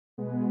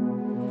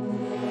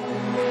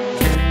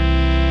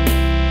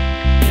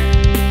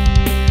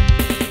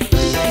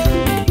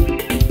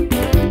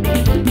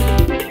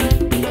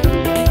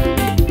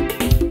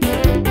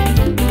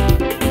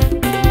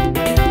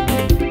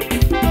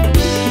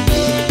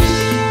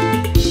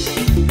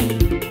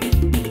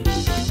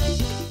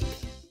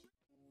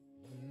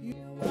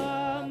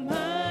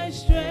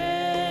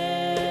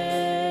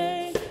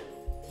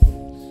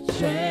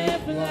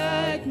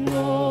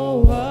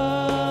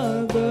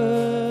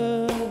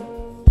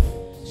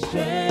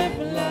strength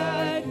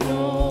like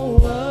no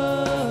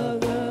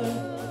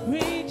other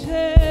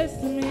reaches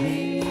to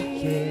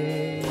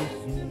me.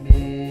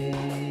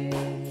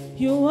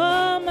 You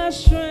are my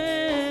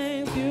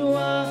strength, you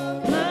are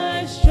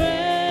my strength,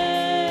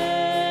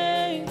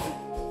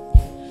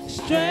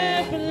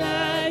 strength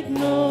like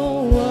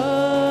no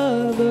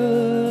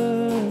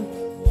other,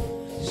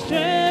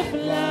 strength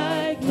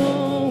like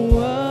no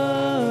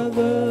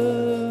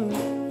other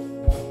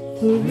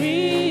who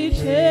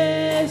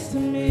reaches to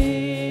me.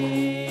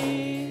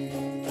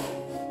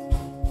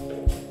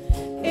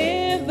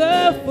 In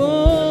the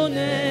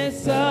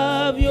fullness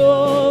of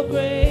your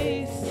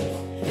grace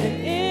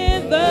and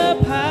in the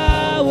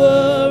power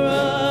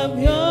of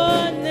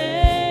your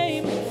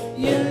name,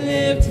 you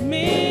lift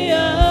me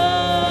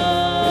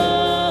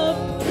up.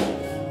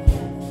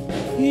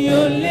 You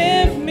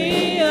lift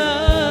me up.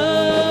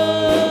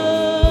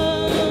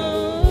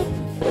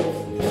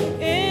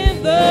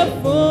 In the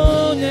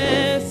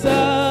fullness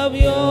of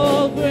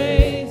your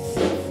grace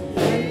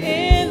and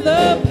in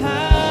the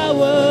power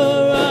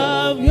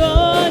of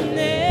your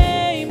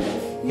name,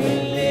 you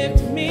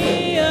lift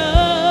me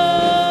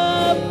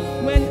up.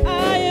 When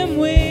I am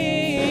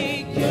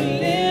weak, you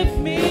lift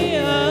me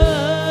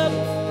up.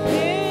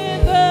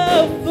 In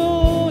the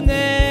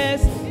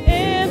fullness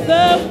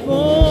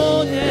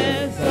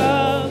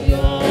of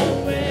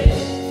your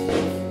grace,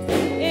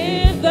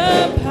 in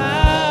the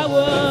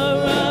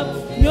power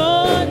of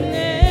your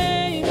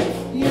name,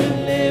 you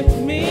lift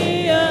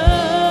me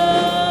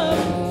up.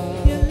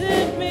 You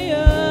lift me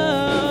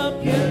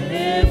up. You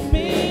lift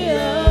me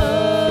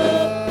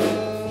up.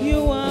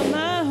 You are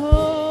my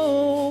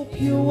hope.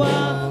 You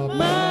are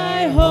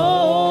my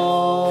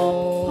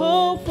hope.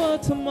 Hope for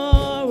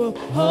tomorrow.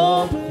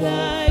 Hope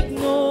like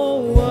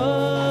no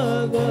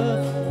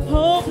other.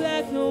 Hope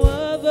like no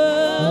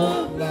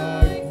other.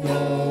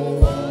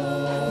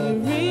 He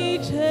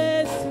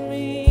reaches to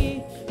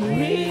me. He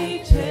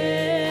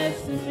reaches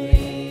to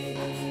me.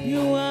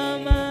 You are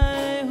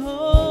my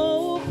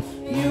hope.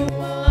 You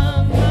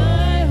are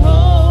my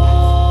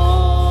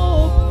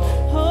hope.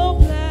 Hope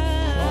like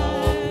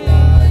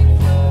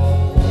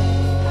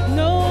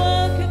no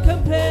one can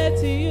compare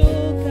to you,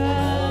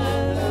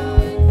 God.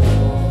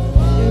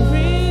 It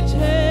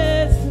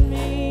reaches to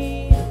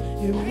me.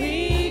 It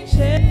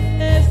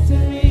reaches to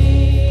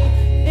me.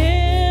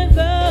 In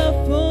the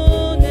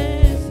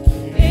fullness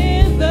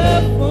of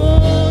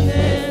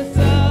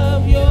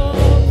your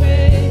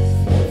grace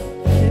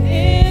and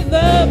in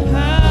the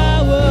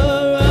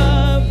power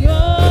of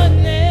your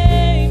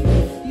name,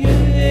 you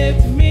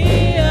lift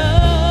me up.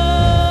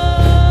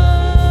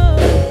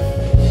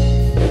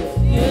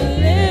 You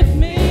lift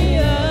me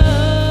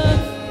up.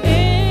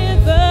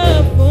 In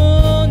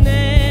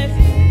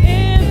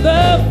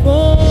the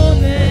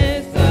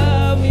fullness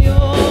of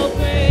your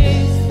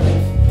grace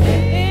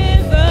and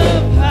in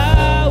the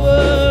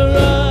power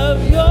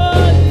of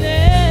your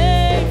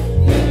name,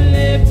 you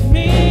lift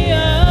me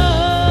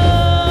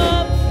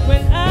up.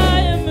 When I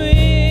am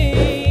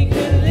weak,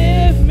 you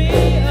lift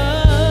me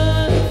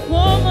up.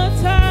 One more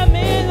time.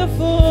 In the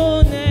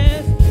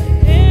fullness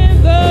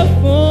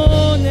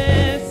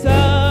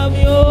of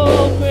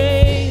your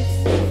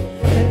grace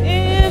and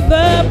in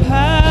the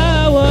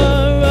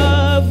power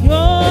of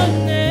your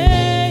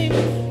name,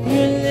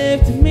 you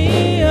lift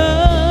me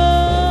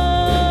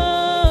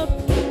up.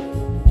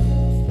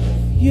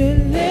 You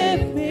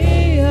lift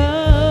me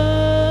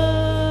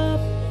up.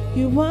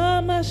 You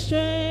are my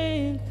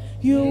strength.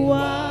 You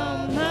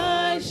are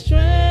my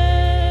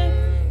strength.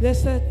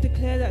 Let's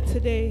declare that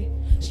today.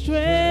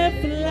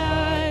 Strength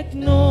like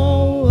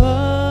no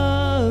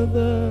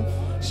other.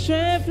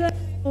 Strength like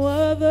no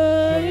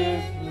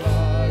other.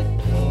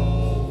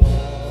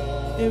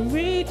 It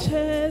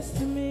reaches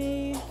to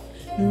me.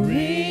 It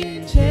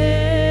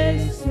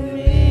reaches to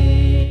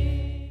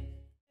me.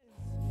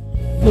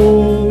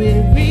 For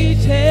it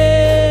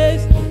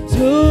reaches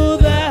to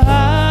the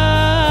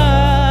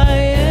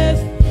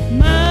highest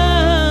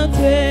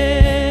mountain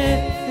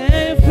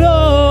and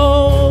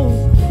flows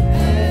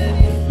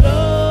to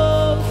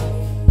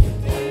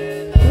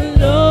the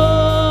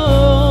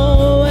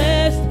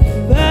lowest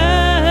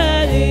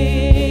valley.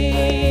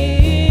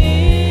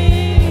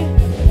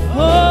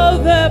 Oh,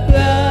 the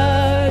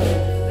blood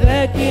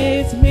that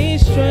gives me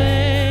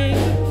strength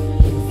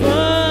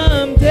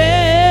from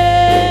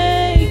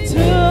day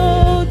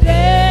to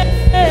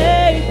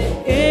day,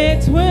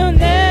 it will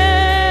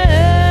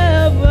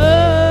never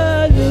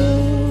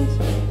lose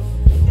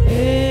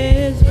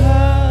its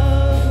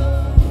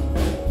power.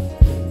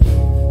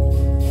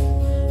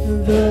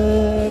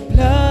 The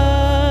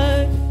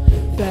blood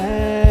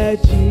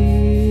that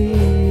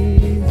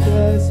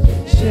Jesus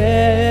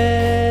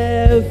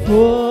shed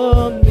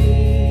for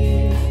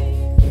me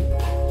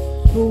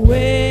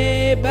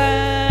way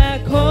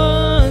back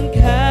on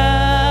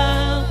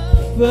Calvary.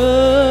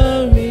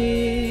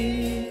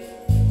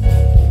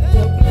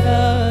 The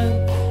blood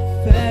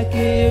that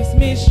gives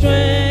me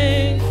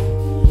strength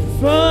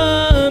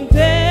from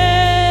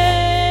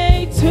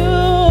day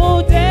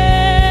to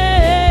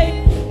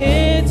day,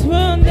 it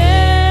will never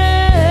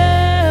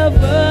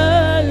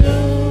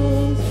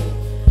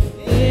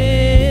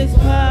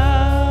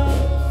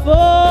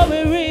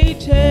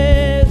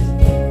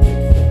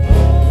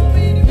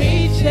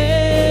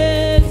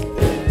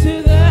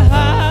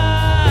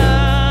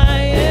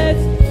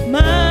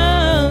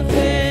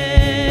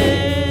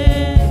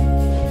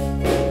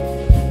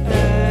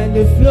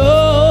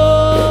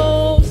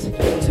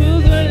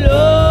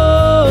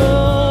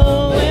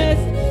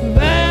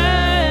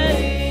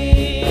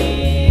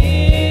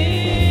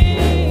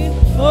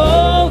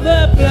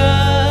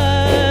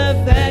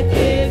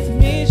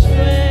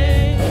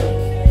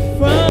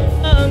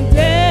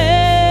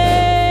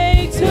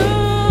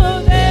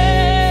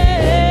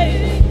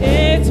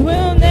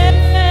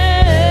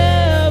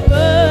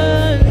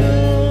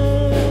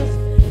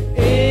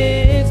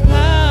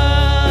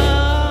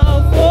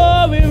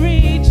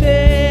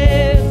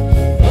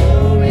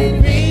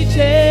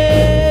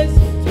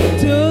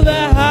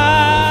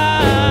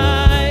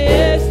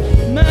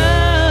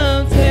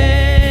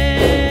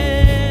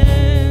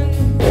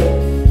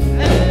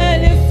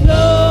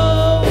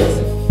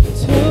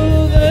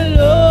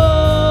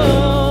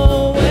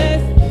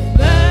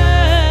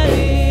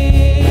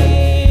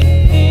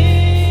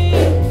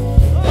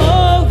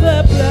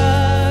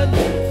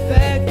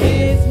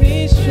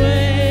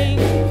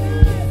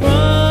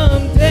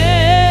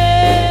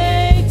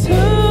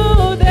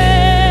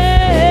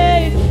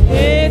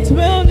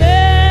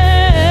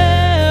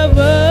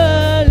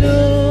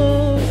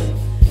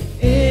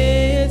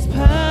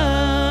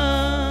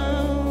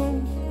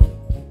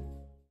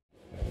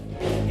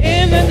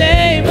the name